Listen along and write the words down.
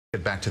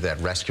Get back to that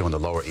rescue on the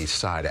Lower East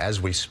Side. As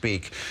we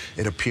speak,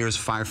 it appears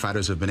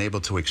firefighters have been able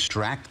to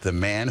extract the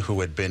man who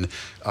had been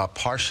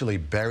partially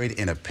buried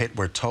in a pit.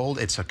 We're told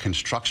it's a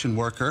construction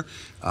worker.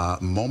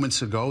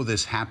 Moments ago,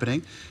 this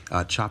happening.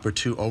 Chopper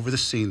 2 over the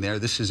scene there.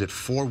 This is at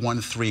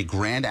 413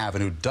 Grand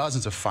Avenue.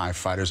 Dozens of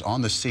firefighters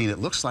on the scene. It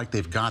looks like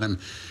they've got him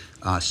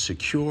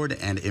secured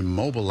and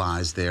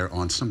immobilized there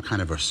on some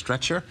kind of a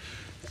stretcher.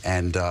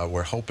 And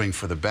we're hoping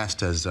for the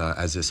best as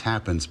this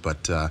happens,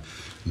 but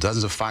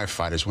dozens of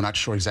firefighters. We're not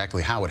sure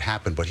exactly how it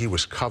happened, but he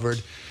was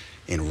covered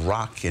in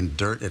rock and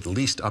dirt, at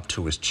least up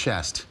to his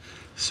chest.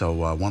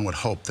 So one would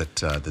hope that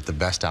that the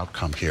best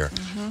outcome here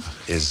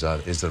is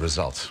the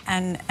result.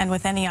 And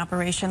with any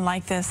operation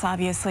like this,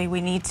 obviously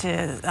we need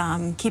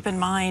to keep in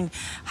mind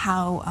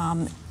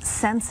how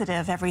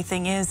sensitive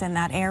everything is in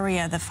that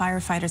area. The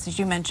firefighters, as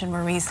you mentioned,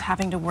 Maurice,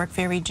 having to work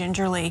very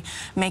gingerly,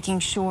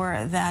 making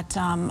sure that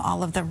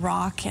all of the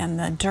rock and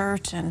the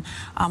dirt and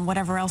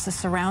whatever else is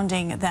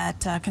surrounding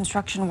that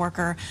construction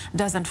worker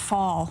doesn't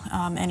fall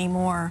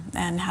anymore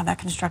and have that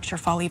construction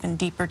fall even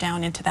deeper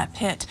down into that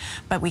pit.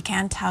 But we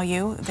can tell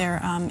you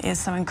there is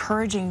some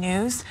encouraging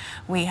news.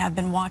 We have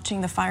been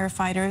watching the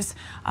firefighters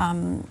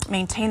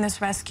maintain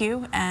this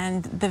rescue,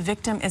 and the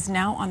victim is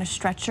now on a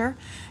stretcher.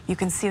 You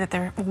can see that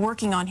they're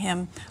working on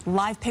him.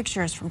 Live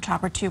pictures from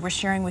Chopper 2 we're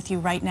sharing with you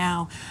right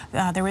now.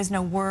 There is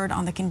no word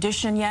on the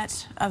condition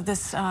yet of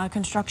this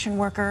construction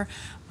worker,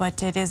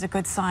 but it is a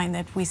good sign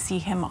that we see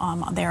him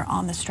there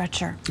on the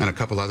stretcher. And a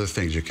couple other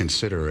things you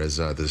consider as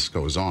this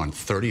goes on.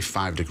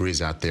 35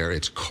 degrees out there.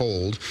 It's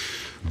cold,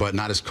 but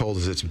not as cold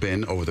as it's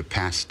been over the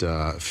past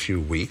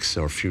few weeks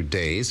or few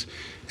days.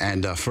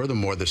 And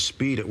furthermore, the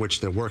speed at which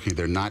they're working,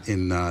 they're not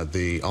in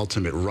the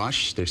ultimate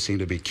rush. They seem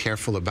to be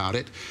careful about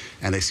it,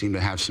 and they seem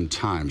to have some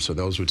time. So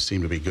those would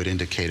seem to be good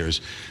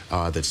indicators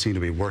that seem to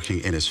be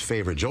working in his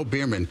favor. Joe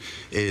Bierman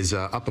is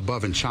up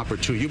above in Chopper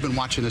 2. You've been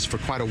watching this for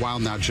quite a while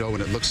now, Joe,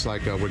 and it looks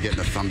like we're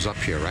getting a thumbs up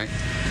here, right?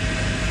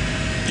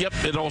 Yep,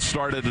 it all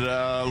started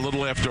a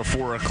little after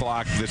 4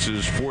 o'clock. This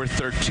is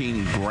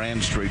 413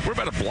 Grand Street. We're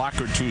about a block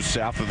or two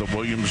south of the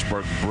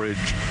Williamsburg Bridge,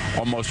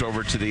 almost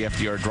over to the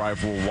FDR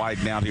Drive. We'll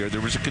widen out here.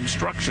 There was a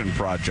construction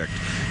project.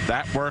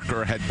 That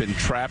worker had been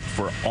trapped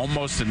for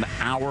almost an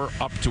hour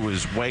up to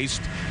his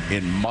waist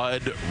in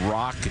mud,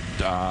 rock,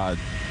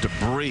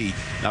 debris.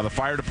 Now, the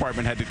fire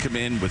department had to come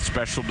in with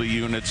specialty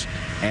units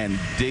and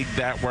dig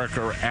that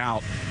worker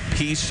out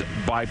piece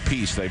by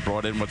piece. They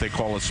brought in what they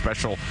call a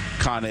special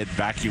Con Ed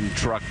vacuum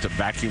truck to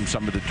vacuum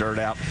some of the dirt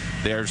out.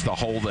 There's the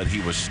hole that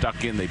he was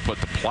stuck in. They put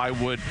the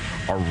plywood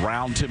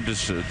around him to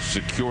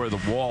secure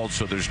the walls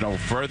so there's no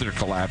further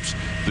collapse.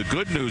 The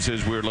good news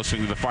is we were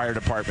listening to the fire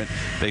department.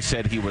 They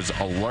said he was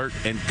alert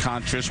and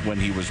conscious when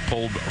he was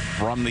pulled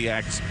from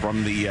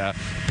the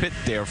pit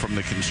there from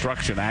the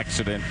construction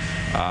accident.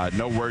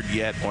 No word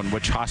yet on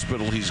which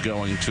hospital he's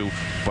going to,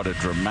 but a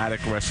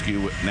dramatic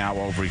rescue now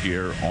over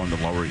here on the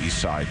Lower East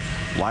Side.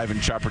 Live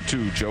in Chopper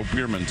 2, Joe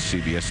Bierman,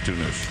 CBS 2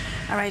 News.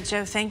 All right,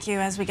 Joe, thank you.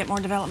 As we get more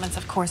developments,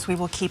 of course, we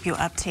will keep you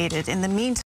updated. In the meantime,